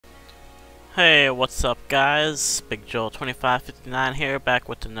Hey, what's up guys? Big Joel 2559 here, back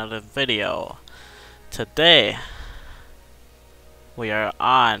with another video. Today, we are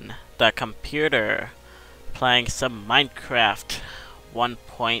on the computer playing some Minecraft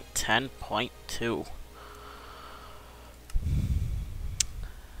 1.10.2.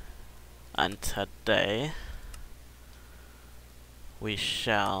 And today, we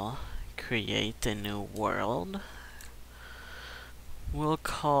shall create a new world. We'll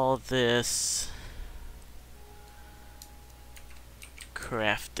call this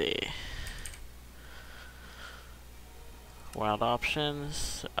Crafty. World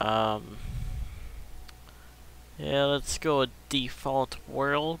options. Yeah, let's go with default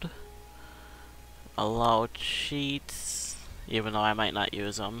world. Allow cheats, even though I might not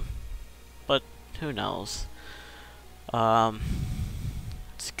use them, but who knows.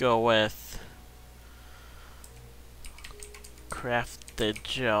 Let's go with Crafted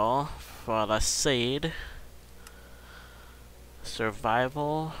Joe for the seed.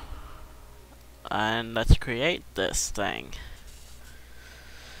 Survival. And let's create this thing.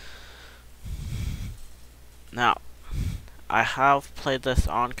 Now, I have played this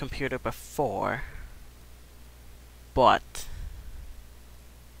on computer before, but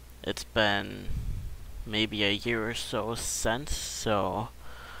it's been maybe a year or so since, so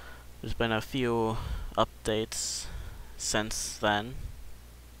there's been a few updates since then.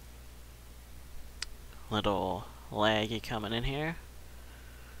 Little laggy coming in here.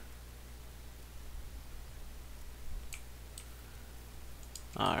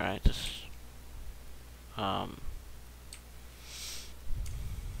 Alright,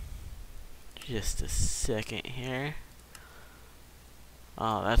 just a second here.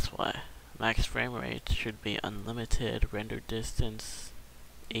 Oh, that's why. Max frame rate should be unlimited. Render distance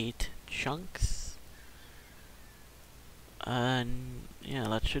 8 chunks. And yeah,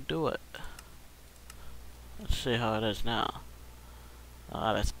 that should do it. Let's see how it is now.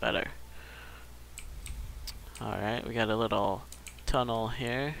 Ah, that's better. Alright, we got a little tunnel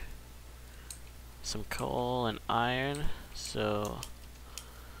here. Some coal and iron. So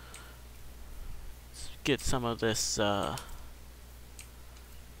let's get some of this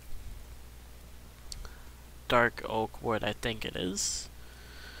dark oak wood, I think it is.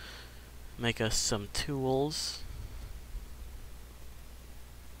 Make us some tools.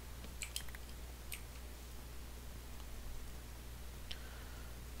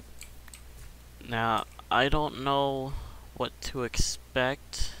 Now, I don't know what to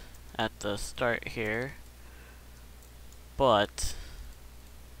expect at the start here, but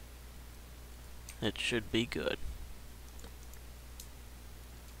it should be good.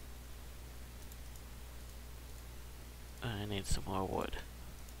 I need some more wood.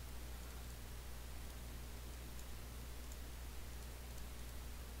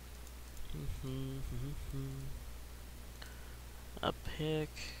 A pick.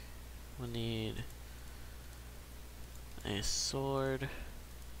 We need a sword.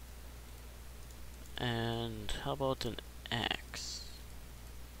 And how about an axe?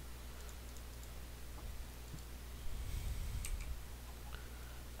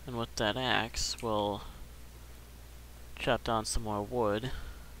 And with that axe, we'll chop down some more wood.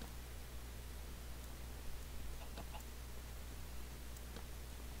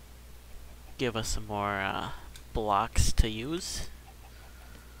 Give us some more blocks to use.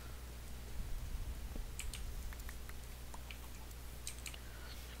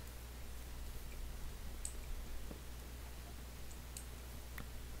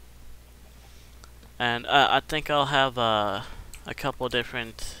 And I think I'll have a couple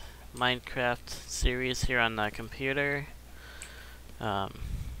different Minecraft series here on the computer.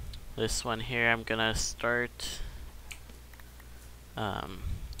 This one here I'm gonna start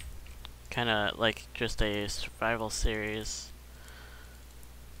kinda like just a survival series,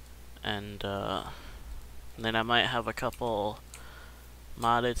 and then I might have a couple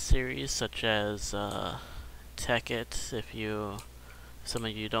modded series such as Tekkit, if some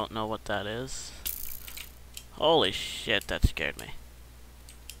of you don't know what that is. Holy shit, that scared me.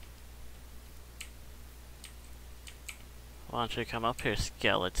 Why don't you come up here,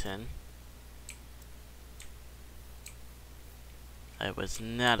 skeleton? I was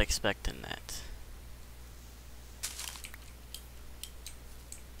not expecting that.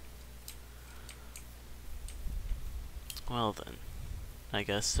 Well then, I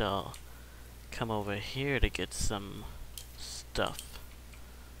guess I'll come over here to get some stuff.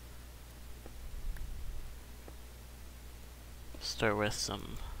 Start with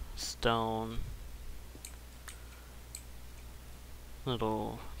some stone,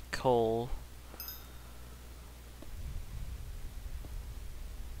 little coal.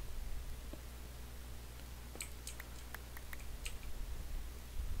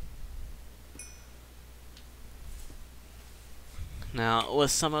 Now,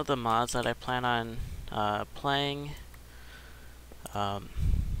 with some of the mods that I plan on playing, I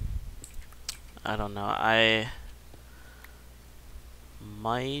don't know, I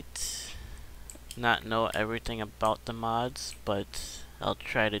might not know everything about the mods, but I'll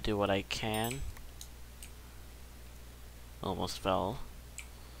try to do what I can. Almost fell.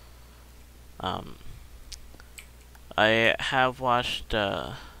 I have watched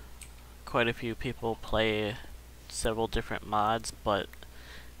quite a few people play several different mods, but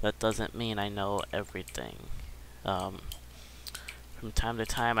that doesn't mean I know everything. From time to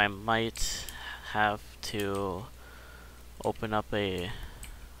time I might have to open up a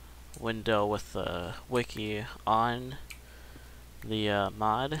window with the wiki on the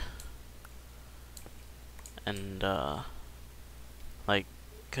mod, and like,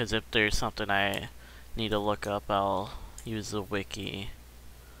 cause if there's something I need to look up, I'll use the wiki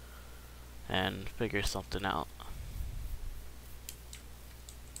and figure something out.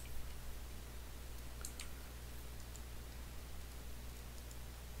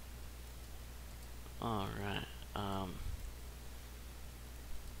 Alright,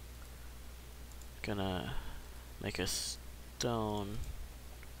 gonna make a stone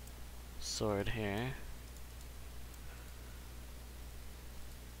sword here.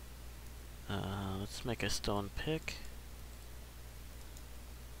 Let's make a stone pick.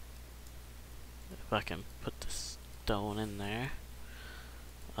 If I can put the stone in there.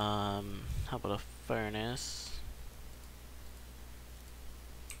 How about a furnace?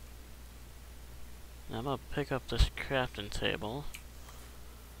 Now I'm gonna pick up this crafting table.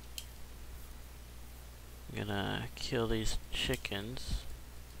 I'm gonna kill these chickens.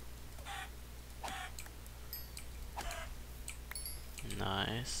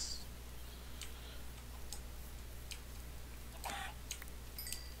 Nice.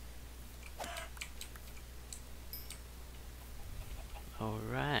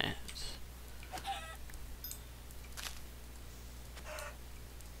 Alright.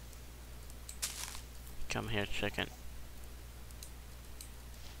 Come here, chicken.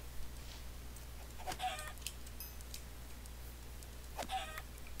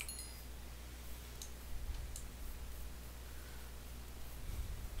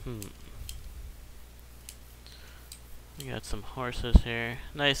 We got some horses here.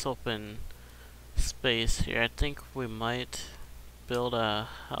 Nice open space here. I think we might build a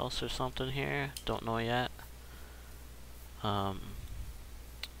house or something here. Don't know yet.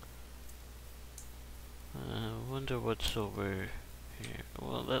 Wonder what's over here.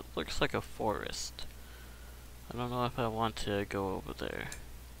 Well, that looks like a forest. I don't know if I want to go over there.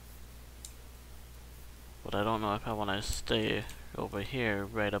 But I don't know if I want to stay over here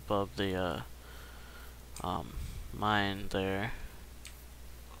right above the mine there.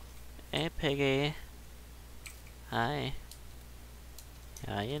 Hey piggy. Hi.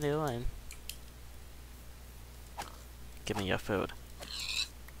 How you doing? Give me your food.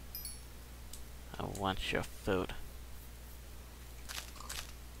 I want your food.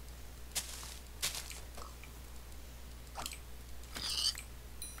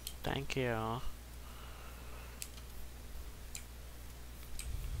 Thank you.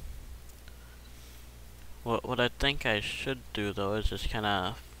 What I think I should do though is just kind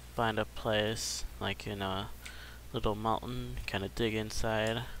of find a place like in a little mountain, kind of dig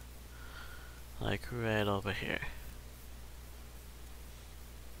inside, like right over here,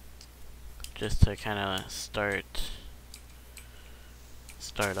 just to kind of start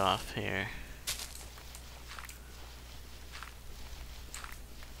off here.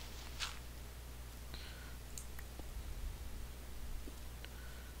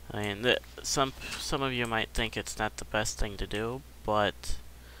 I mean, some of you might think it's not the best thing to do, but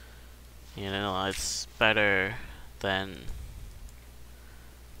you know, it's better than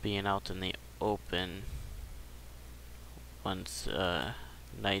being out in the open once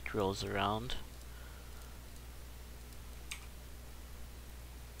night rolls around.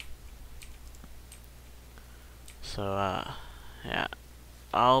 So yeah,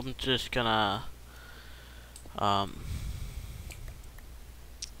 I'm just gonna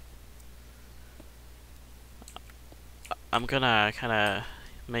I'm gonna kinda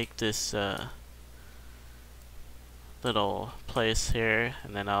make this little place here,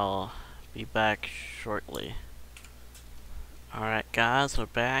 and then I'll be back shortly. Alright guys, we're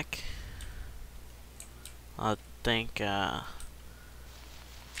back. I think I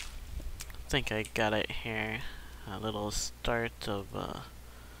got it here. A little start of a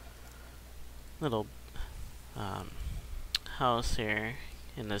little house here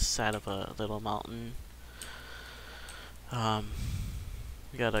in the side of a little mountain.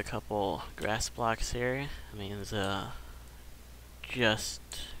 We got a couple grass blocks here. It means just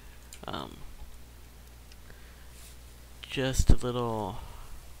just a little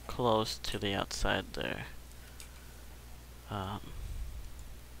close to the outside there.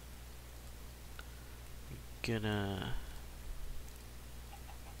 Gonna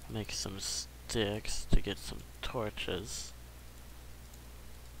make some sticks to get some torches.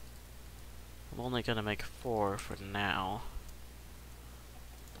 I'm only gonna make 4 for now,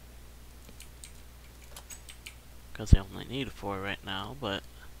 because I only need 4 right now, but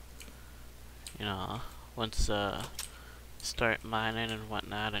you know, once start mining and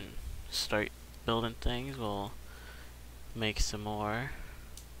whatnot and start building things, we'll make some more.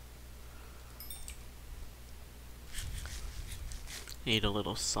 Need a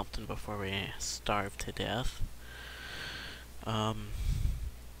little something before we starve to death.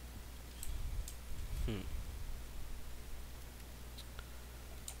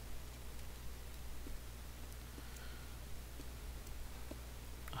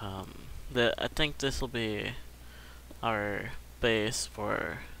 I think this will be our base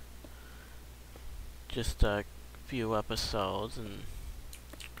for just a few episodes, and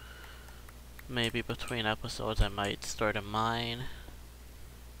maybe between episodes I might start a mine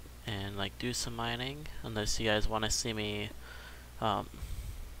and like do some mining, unless you guys want to see me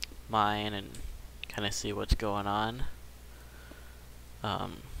mine and kind of see what's going on.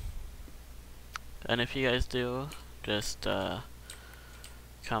 And if you guys do, just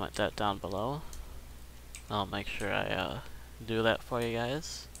comment that down below. I'll make sure I do that for you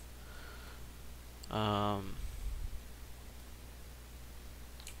guys. What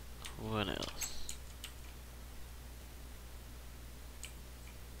else?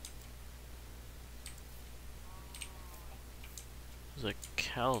 There's a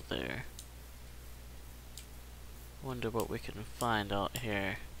cow there. Wonder what we can find out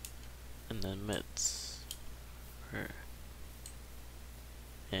here in the midst, or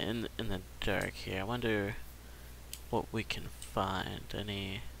in the dark here. I wonder what we can find.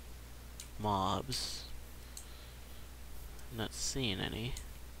 Any mobs? Not seeing any.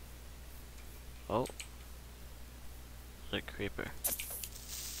 Oh, there's a creeper.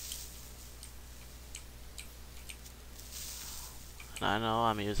 And I know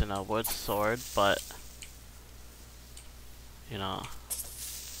I'm using a wood sword, but you know, I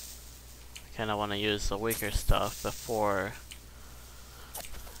kinda wanna use the weaker stuff before,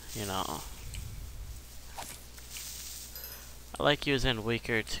 you know, I like using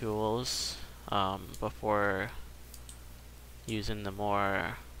weaker tools before using the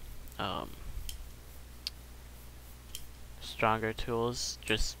more stronger tools,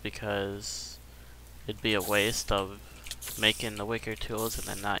 just because it'd be a waste of making the weaker tools and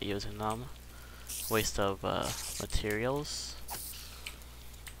then not using them. Waste of materials.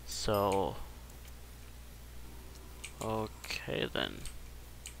 So, okay then.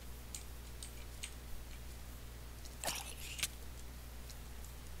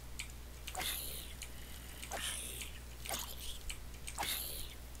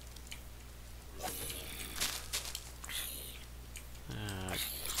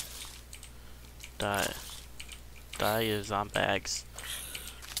 Die is on bags.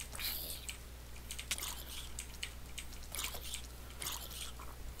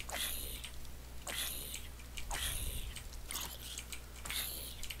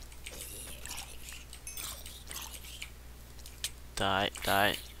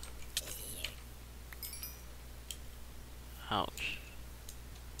 Die. Ouch.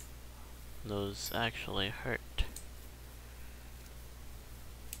 Those actually hurt.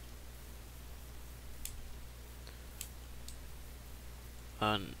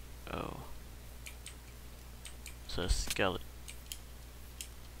 Oh. It's a skeleton.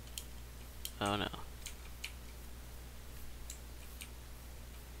 Oh no.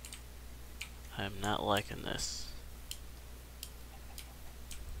 I'm not liking this.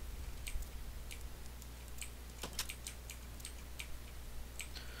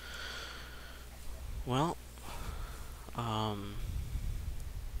 Well, I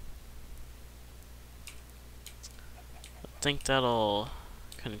think that'll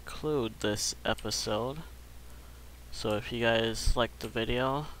conclude this episode. So if you guys liked the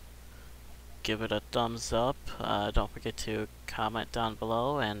video, give it a thumbs up. Don't forget to comment down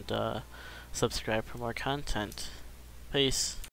below and subscribe for more content. Peace.